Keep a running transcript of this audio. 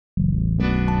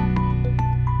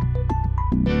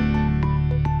The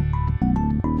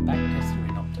backtester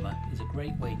in Optuma is a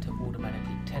great way to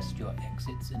automatically test your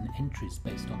exits and entries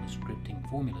based on the scripting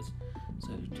formulas. So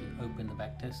to open the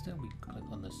backtester, we click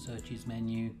on the searches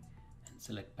menu and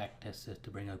select backtester to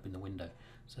bring open the window.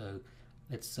 So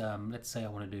let's say I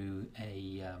want to do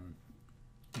a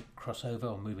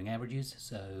crossover or moving averages.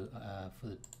 So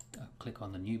click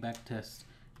on the new backtest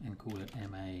and call it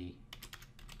MA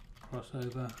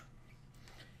crossover.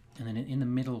 And then in the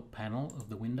middle panel of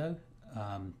the window,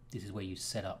 this is where you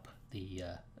set up the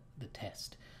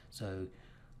test. So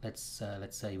let's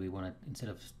say we want to, instead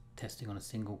of testing on a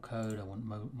single code, I want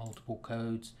multiple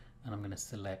codes, and I'm going to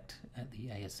select at the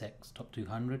ASX top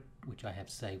 200, which I have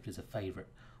saved as a favorite,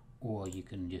 or you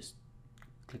can just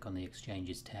click on the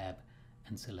Exchanges tab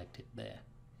and select it there.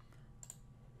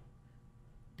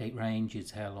 Date range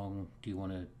is how long do you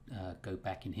want to go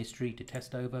back in history to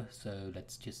test over. So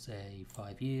let's just say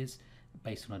 5 years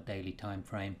based on a daily time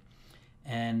frame.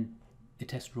 And the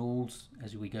test rules,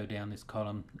 as we go down this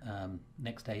column,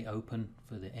 next day open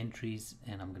for the entries,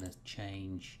 and I'm going to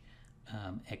change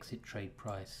exit trade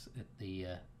price at the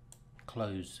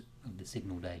close of the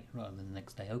signal day rather than the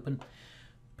next day open.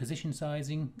 Position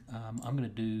sizing, I'm going to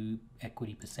do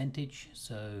equity percentage,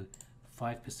 so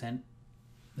 5%.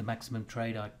 The maximum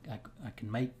trade I can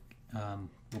make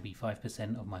will be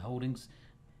 5% of my holdings,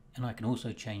 and I can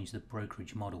also change the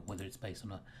brokerage model, whether it's based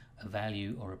on a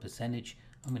value or a percentage.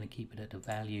 I'm going to keep it at a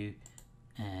value,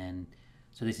 and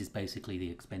so this is basically the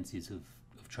expenses of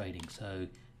trading. So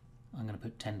I'm going to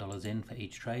put $10 in for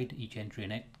each trade. Each entry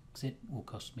and exit will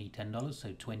cost me $10,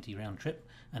 so 20 round trip,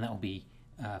 and that will be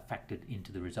factored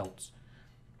into the results.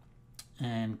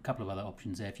 And a couple of other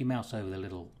options there. If you mouse over the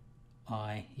little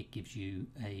eye, it gives you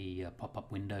a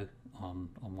pop-up window on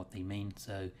what they mean.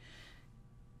 So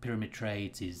pyramid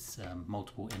trades is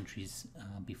multiple entries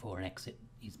before an exit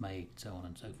is made, so on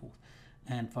and so forth.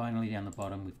 And finally, down the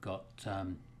bottom, we've got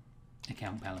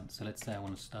account balance. So let's say I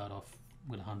want to start off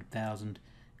with 100,000,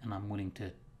 and I'm willing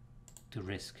to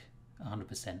risk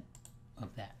 100%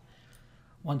 of that.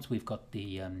 Once we've got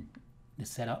the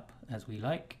setup as we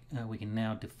like, we can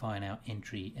now define our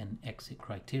entry and exit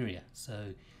criteria.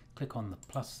 So click on the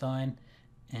plus sign,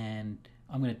 and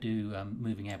I'm going to do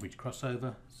moving average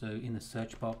crossover. So in the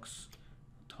search box,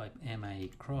 type MA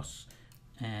cross,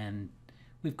 and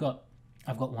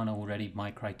I've got one already,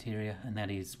 my criteria, and that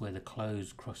is where the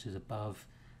close crosses above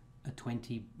a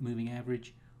 20 moving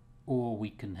average, or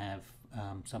we can have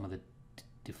some of the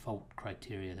default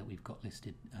criteria that we've got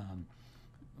listed,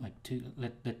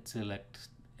 let's select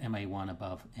MA1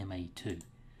 above MA2.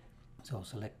 So I'll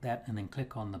select that and then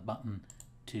click on the button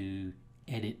to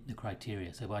edit the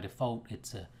criteria. So by default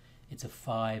it's a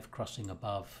 5 crossing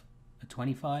above a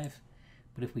 25,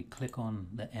 but if we click on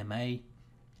the MA,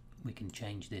 we can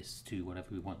change this to whatever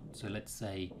we want. So let's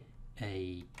say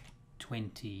a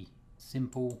 20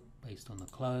 simple based on the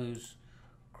close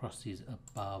crosses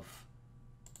above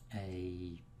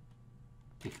a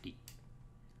 50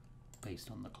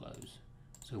 based on the close.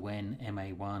 So when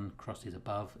MA1 crosses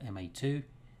above MA2,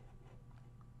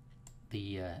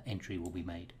 the entry will be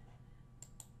made.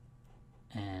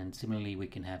 And similarly, we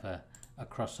can have a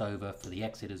crossover for the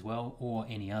exit as well, or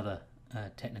any other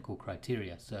technical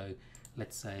criteria. So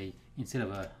let's say instead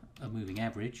of a moving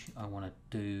average, I want to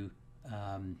do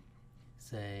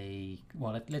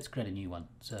let's create a new one.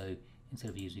 So instead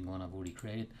of using one I've already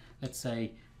created, let's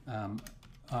say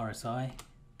RSI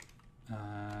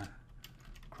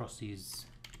crosses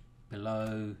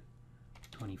below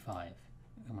 25,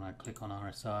 and when I click on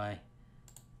RSI,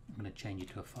 I'm going to change it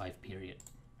to a 5 period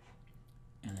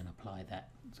and then apply that.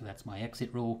 So that's my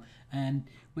exit rule. And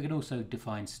we can also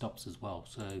define stops as well.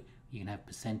 So you can have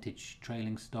percentage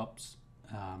trailing stops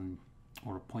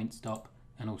or a point stop,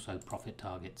 and also profit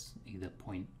targets, either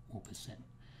point or percent.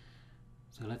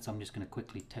 So I'm just going to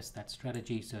quickly test that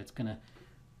strategy. So it's going to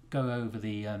go over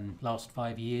the last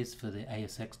 5 years for the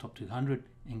ASX top 200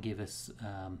 and give us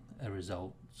a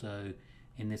result. So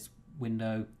in this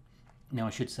window, now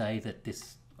I should say that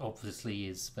this obviously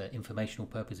is for informational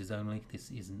purposes only.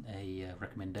 This isn't a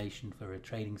recommendation for a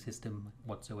trading system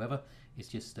whatsoever. It's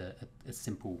just a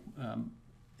simple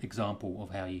example of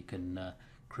how you can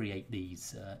create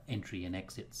these entry and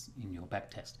exits in your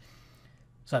backtest.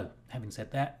 So having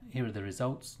said that, here are the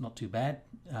results. Not too bad.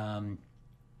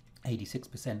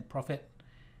 86% profit.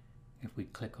 If we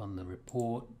click on the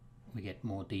report, we get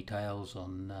more details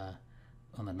on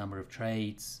the number of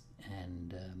trades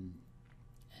and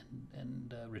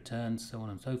returns, so on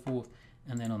and so forth.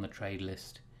 And then on the trade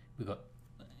list, we've got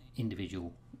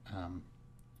individual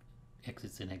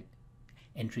exits and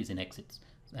entries and exits.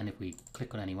 And if we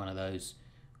click on any one of those,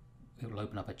 it will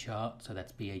open up a chart, so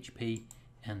that's BHP,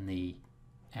 and the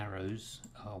arrows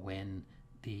are when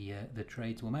the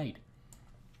trades were made.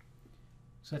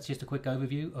 So that's just a quick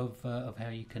overview of how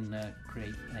you can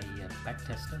create a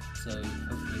backtester, so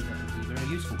hopefully that will be very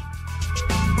useful.